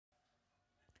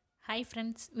Hi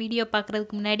friends, video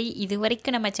பார்க்குறதுக்கு முன்னாடி இது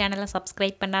வரைக்கும் நம்ம சேனலை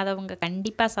சப்ஸ்கிரைப் பண்ணாதவங்க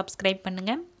கண்டிப்பாக சப்ஸ்கிரைப்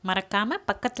பண்ணுங்கள். மறக்காமல்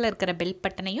பக்கத்தில் இருக்கிற பெல்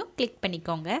பட்டனையும் கிளிக்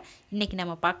பண்ணிக்கோங்க. இன்றைக்கி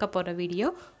நம்ம பார்க்க போகிற வீடியோ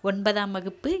 9ஆம்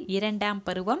வகுப்பு 2ஆம்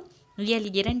பருவம் இயல்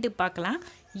 2 பார்க்கலாம்.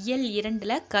 இயல்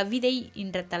 2ல் கவிதை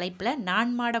என்ற தலைப்பில்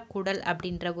நான்மாடக்கூடல்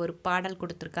அப்படின்ற ஒரு பாடல்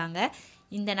கொடுத்துருக்காங்க.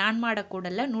 இந்த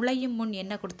நான்மாடக்கூடலில் நுழையும் முன்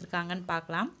என்ன கொடுத்துருக்காங்கன்னு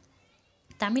பார்க்கலாம்.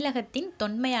 தமிழகத்தின்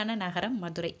தொன்மையான நகரம்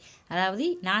மதுரை. அதாவது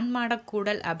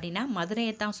நான்மாடக்கூடல் அப்படின்னா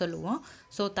மதுரையை தான் சொல்லுவோம்.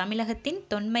 ஸோ தமிழகத்தின்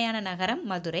தொன்மையான நகரம்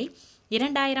மதுரை.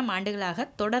 2000 ஆண்டுகளாக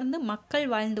தொடர்ந்து மக்கள்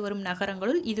வாழ்ந்து வரும்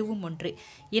நகரங்களுள் இதுவும் ஒன்று.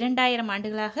 2000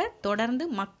 ஆண்டுகளாக தொடர்ந்து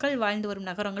மக்கள் வாழ்ந்து வரும்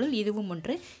நகரங்களுள் இதுவும்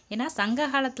ஒன்று. ஏன்னா சங்க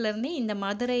காலத்திலேருந்தே இந்த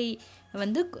மதுரை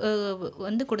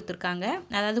வந்து கொடுத்துருக்காங்க.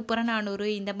 அதாவது புறநானூறு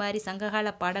இந்த மாதிரி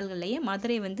சங்ககால பாடல்கள்லேயே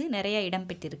மதுரை நிறைய இடம்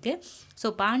பெற்றிருக்கு. ஸோ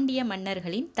பாண்டிய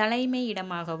மன்னர்களின் தலைமை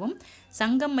இடமாகவும்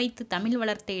சங்கம் வைத்து தமிழ்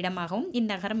வளர்த்த இடமாகவும்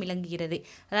இந்நகரம் விளங்குகிறது.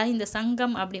 அதாவது இந்த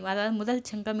சங்கம் அதாவது முதல்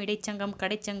சங்கம், இடைச்சங்கம்,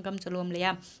 கடைச்சங்கம் சொல்லுவோம்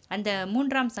இல்லையா, அந்த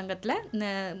 3ஆம் சங்கத்தில் இந்த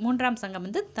 3ஆம் சங்கம்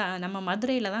நம்ம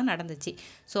மதுரையில் தான் நடந்துச்சு.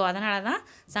 ஸோ அதனால தான்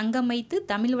சங்கம் வைத்து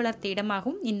தமிழ் வளர்த்த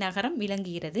இடமாகவும் இந்நகரம்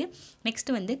விளங்குகிறது.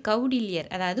 நெக்ஸ்ட் கௌடில்யர்,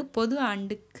 அதாவது பொது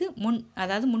ஆண்டுக்கு முன்,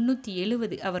 அதாவது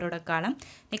 370 அவரோட காலம்.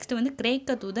 நெக்ஸ்ட்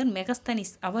கிரேக்க தூதர்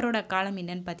மெகஸ்தனிஸ் அவரோட காலம்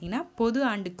என்னன்னு பார்த்தீங்கன்னா பொது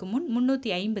ஆண்டுக்கு முன்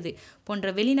 350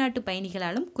 போன்ற வெளிநாட்டு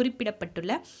பயணிகளாலும்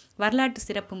குறிப்பிடப்பட்டுள்ள வரலாற்று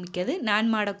சிறப்பு மிக்கது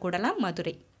நான்மாடக்கூடலாம்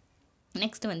மதுரை.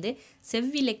 நெக்ஸ்ட்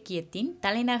செவ்விலக்கியத்தின்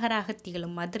தலைநகராக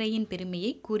திகழும் மதுரையின்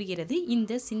பெருமையை கூறுகிறது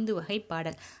இந்த சிந்து வகை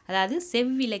பாடல். அதாவது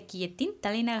செவ்விலக்கியத்தின்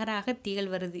தலைநகராக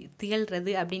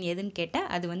திகழ்கிறது அப்படின்னு எதுன்னு கேட்டால்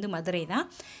அது மதுரை தான்.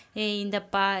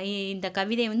 இந்த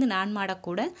கவிதை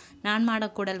நான்மாடக்கூடல்.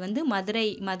 நான்மாடக்கூடல்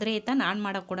மதுரையை தான்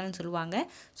நான்மாடக்கூடல்னு சொல்லுவாங்க.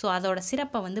 ஸோ அதோட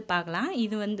சிறப்பை பார்க்கலாம்.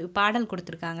 இது பாடல்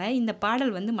கொடுத்துருக்காங்க. இந்த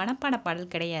பாடல் மனப்பாட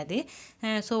பாடல் கிடையாது.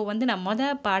 ஸோ நான்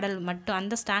பாடல் மட்டும்,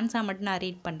 அந்த ஸ்டான்ஸாக மட்டும் நான்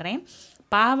ரீட் பண்ணுறேன்.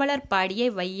 பாவலர் பாடிய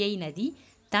வையை நதி,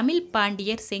 தமிழ்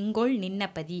பாண்டியர் செங்கோல்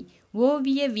நின்னபதி,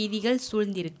 ஓவிய வீதிகள்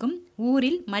சூழ்ந்திருக்கும்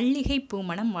ஊரில் மல்லிகை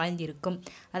பூமணம் வாழ்ந்திருக்கும்.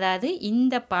 அதாவது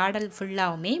இந்த பாடல்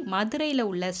ஃபுல்லாகவுமே மதுரையில்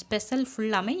உள்ள ஸ்பெஷல்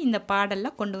ஃபுல்லாமே இந்த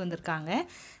பாடலில் கொண்டு வந்திருக்காங்க.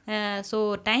 ஸோ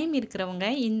டைம் இருக்கிறவங்க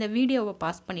இந்த வீடியோவை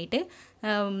பாஸ் பண்ணிவிட்டு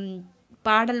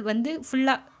பாடல்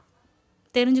ஃபுல்லாக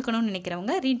தெரிஞ்சுக்கணும்னு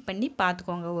நினைக்கிறவங்க ரீட் பண்ணி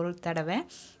பார்த்துக்கோங்க ஒரு தடவை.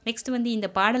 நெக்ஸ்ட் இந்த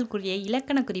பாடலுக்குரிய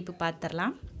இலக்கண குறிப்பு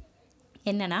பார்த்துடலாம்.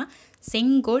 என்னன்னா,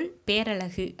 செங்கோல்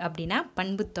பேரழகு அப்படின்னா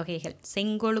பண்புத்தொகைகள்.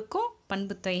 செங்கோலுக்கும்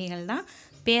பண்புத்தொகைகள் தான்,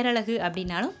 பேரழகு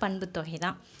அப்படின்னாலும் பண்புத்தொகை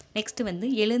தான். நெக்ஸ்ட்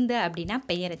எழுந்த அப்படின்னா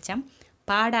பெயரெச்சம்,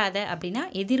 பாடாத அப்படின்னா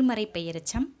எதிர்மறை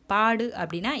பெயரெச்சம், பாடு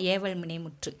அப்படின்னா ஏவல்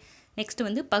முனைமுற்று. நெக்ஸ்ட்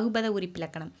பகுபத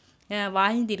உரிப்பிலக்கணம்.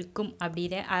 வாழ்ந்திருக்கும்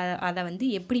அப்படின்ற அதை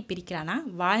எப்படி பிரிக்கலான்னா,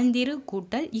 வாழ்ந்திரு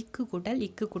கூட்டல் இக்கு கூட்டல்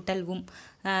இக்கு கூட்டல் உம்.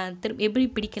 எப்படி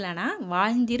பிடிக்கலான்னா,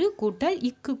 வாழ்ந்திரு கூட்டல்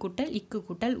இக்கு கூட்டல் இக்கு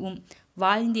கூட்டல் உம்.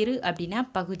 வாழ்ந்திரு அப்படின்னா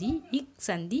பகுதி, இக்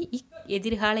சந்தி, இக்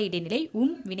எதிர்கால இடைநிலை,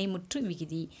 உம் வினைமுற்று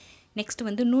விகுதி. நெக்ஸ்ட்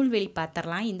நூல்வெளி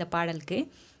பார்த்துடலாம். இந்த பாடலுக்கு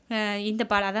இந்த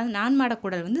அதாவது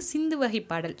நான்மாடக்கூடல் சிந்து வகை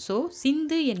பாடல். ஸோ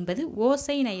சிந்து என்பது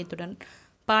ஓசை நயத்துடன்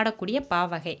பாடக்கூடிய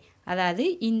பாவகை. அதாவது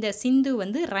இந்த சிந்து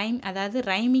ரைம், அதாவது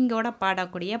ரைமிங்கோட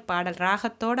பாடக்கூடிய பாடல்,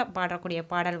 ராகத்தோட பாடக்கூடிய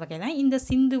பாடல் வகை தான் இந்த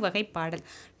சிந்து வகை பாடல்.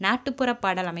 நாட்டுப்புற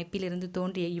பாடல் அமைப்பிலிருந்து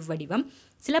தோன்றிய இவ்வடிவம்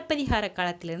சிலப்பதிகார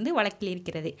காலத்திலிருந்து வழக்கில்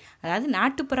இருக்கிறது. அதாவது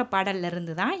நாட்டுப்புற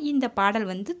பாடலிருந்து தான் இந்த பாடல்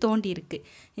தோன்றியிருக்கு.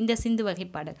 இந்த சிந்து வகை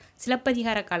பாடல்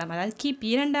சிலப்பதிகார காலம், அதாவது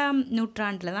கிபி 2ஆம்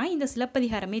நூற்றாண்டில் தான் இந்த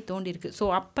சிலப்பதிகாரமே தோன்றியிருக்கு. ஸோ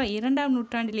அப்போ 2ஆம்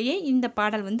நூற்றாண்டிலேயே இந்த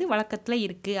பாடல் வழக்கத்தில்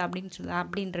இருக்குது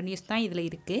அப்படின்ற நியூஸ் தான் இதில்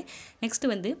இருக்குது. நெக்ஸ்ட்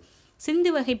சிந்து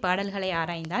வகை பாடல்களை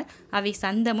ஆராய்ந்தால் அவை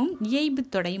சந்தமும் இயைபு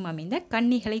தொடையும் அமைந்த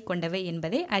கன்னிகளை கொண்டவை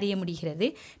என்பதை அறிய முடிகிறது.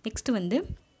 நெக்ஸ்ட்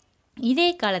இதே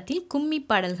காலத்தில் கும்மி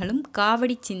பாடல்களும்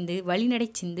காவடி சிந்து, வழிநடை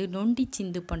சிந்து, நொண்டி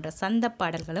சிந்து போன்ற சந்த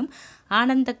பாடல்களும்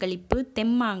ஆனந்த களிப்பு,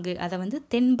 தெம்மாங்கு, அதை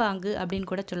தென்பாங்கு அப்படின்னு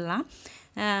கூட சொல்லலாம்,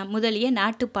 முதலிய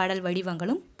நாட்டு பாடல்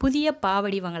வடிவங்களும் புதிய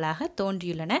பாவடிவங்களாக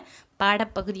தோன்றியுள்ளன.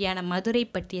 பாடப்பகுதியான மதுரை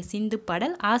பற்றிய சிந்து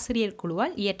பாடல் ஆசிரியர்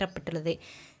குழுவால் இயற்றப்பட்டுள்ளது.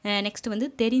 நெக்ஸ்ட்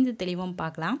தெரிந்து தெளிவும்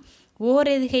பார்க்கலாம்.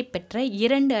 ஓரெதுகை பெற்ற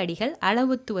 2 அடிகள்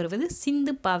அளவுத்து வருவது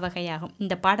சிந்து பாவகையாகும்.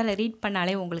 இந்த பாடலை ரீட்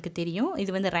பண்ணாலே உங்களுக்கு தெரியும்,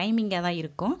 இது ரைமிங்காக தான்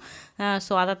இருக்கும்.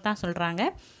 ஸோ அதைத்தான் சொல்கிறாங்க.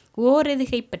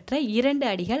 ஓரெதுகை பெற்ற 2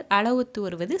 அடிகள் அளவுத்து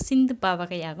வருவது சிந்து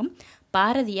பாவகையாகும்.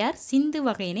 பாரதியார் சிந்து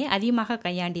வகையினை அதிகமாக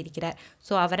கையாண்டிருக்கிறார்.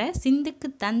 ஸோ அவரை சிந்துக்கு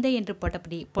தந்தை என்று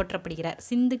போற்றப்படுகிறார்.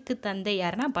 சிந்துக்கு தந்தை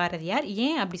யாருன்னா பாரதியார்.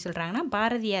 ஏன் அப்படி சொல்கிறாங்கன்னா,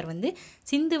 பாரதியார்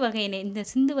சிந்து வகையினை, இந்த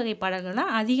சிந்து வகை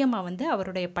பாடல்கள்லாம் அதிகமாக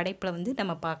அவருடைய படைப்பில்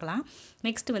நம்ம பார்க்கலாம்.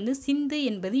 நெக்ஸ்ட் சிந்து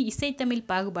என்பது இசைத்தமிழ்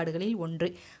பாகுபாடுகளில் ஒன்று.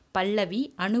 பல்லவி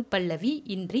அனுபல்லவி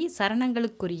இன்றி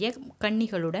சரணங்களுக்குரிய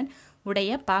கன்னிகளுடன்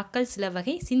உடைய பாக்கள் சில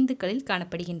வகை சிந்துக்களில்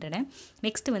காணப்படுகின்றன.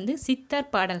 நெக்ஸ்ட் வந்து சித்தர்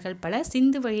பாடல்கள் பல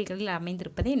சிந்து வகைகளில்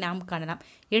அமைந்திருப்பதை நாம் காணலாம்.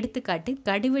 எடுத்துக்காட்டு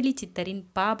கடுவெளி சித்தரின்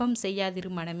பாபம்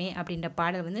செய்யாதிரு மனமே அப்படின்ற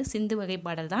பாடல் வந்து சிந்து வகை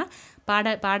பாடல் தான்.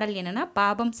 பாடல் என்னன்னா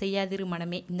பாபம் செய்யாதிரு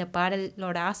மனமே. இந்த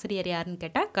பாடலோட ஆசிரியர் யாருன்னு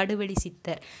கேட்டால் கடுவெளி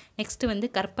சித்தர். நெக்ஸ்ட் வந்து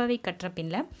கற்பவை கற்ற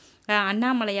பின்ல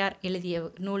அண்ணாமலையார் எழுதிய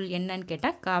நூல் என்னன்னு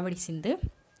கேட்டால் காவடி சிந்து.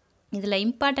 இதில்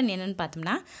இம்பார்ட்டன்ட் என்னென்னு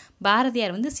பார்த்தோம்னா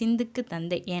பாரதியார் வந்து சிந்துக்கு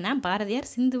தந்தை. ஏன்னா பாரதியார்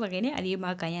சிந்து வகையிலே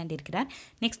அதிகமாக கையாண்டிருக்கிறார்.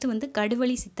 நெக்ஸ்ட் வந்து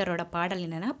கடுவெளி சித்தரோட பாடல்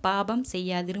என்னென்னா பாபம்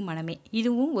செய்யாதிரு மனமே.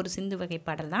 இதுவும் ஒரு சிந்து வகை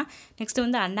பாடல் தான். நெக்ஸ்ட்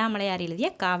வந்து அண்ணாமலையார்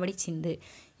எழுதிய காவடி சிந்து.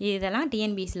 இதெல்லாம்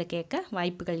டிஎன்பிஎஸ்சியில் கேட்க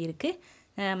வாய்ப்புகள்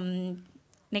இருக்குது.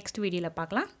 நெக்ஸ்ட் வீடியோவில்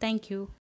பார்க்கலாம். தேங்க்யூ.